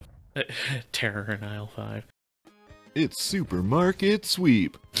Terror in aisle 5. It's supermarket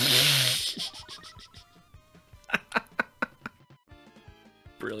sweep.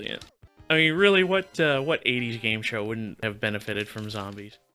 Brilliant. I mean, really, what 80s game show wouldn't have benefited from zombies?